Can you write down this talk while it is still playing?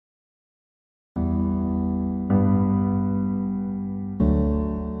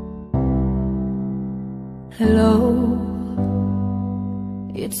Hello,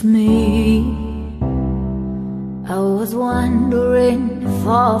 it's me. I was wondering if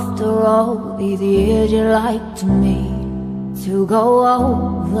after all these years you'd like to me to go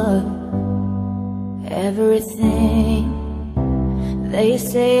over everything. They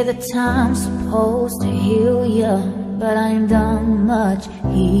say the time's supposed to heal ya, but I ain't done much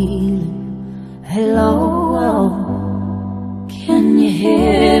healing. Hello, can you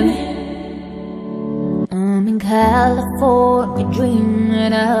hear me? I'm in California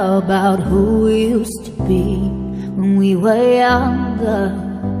dreaming about who we used to be when we were younger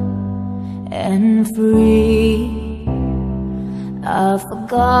and free. I've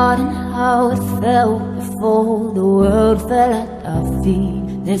forgotten how it felt before the world fell at our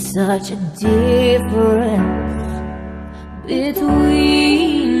feet. There's such a difference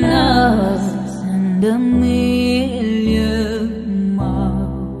between us and a million miles.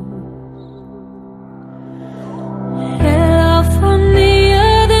 Hello from the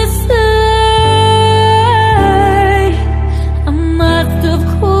other side. I must have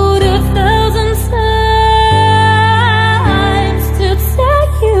called 1,000 times to tell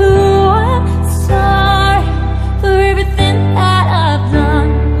you I'm sorry for everything that I've done.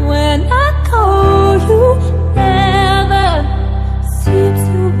 When I call you, never seem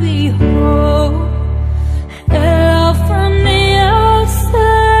to be home. Hello from the outside.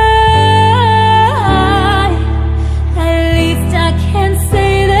 At least I can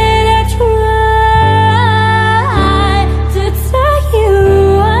say that I tried to tell you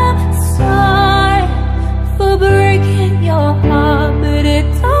I'm sorry for breaking your heart, but it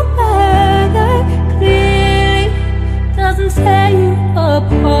don't matter. Clearly doesn't tear you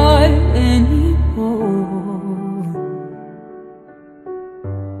apart anymore.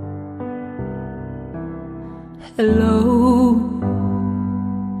 Hello,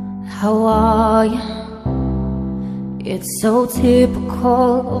 how are you? It's so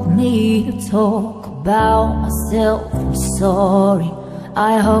typical of me to talk about myself. I'm sorry.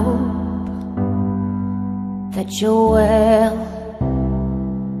 I hope that you're well.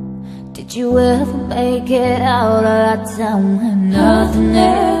 Did you ever make it out of that time when nothing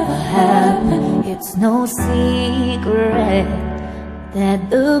ever happened? It's no secret that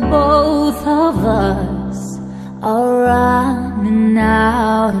the both of us are running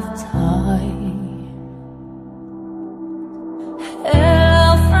out of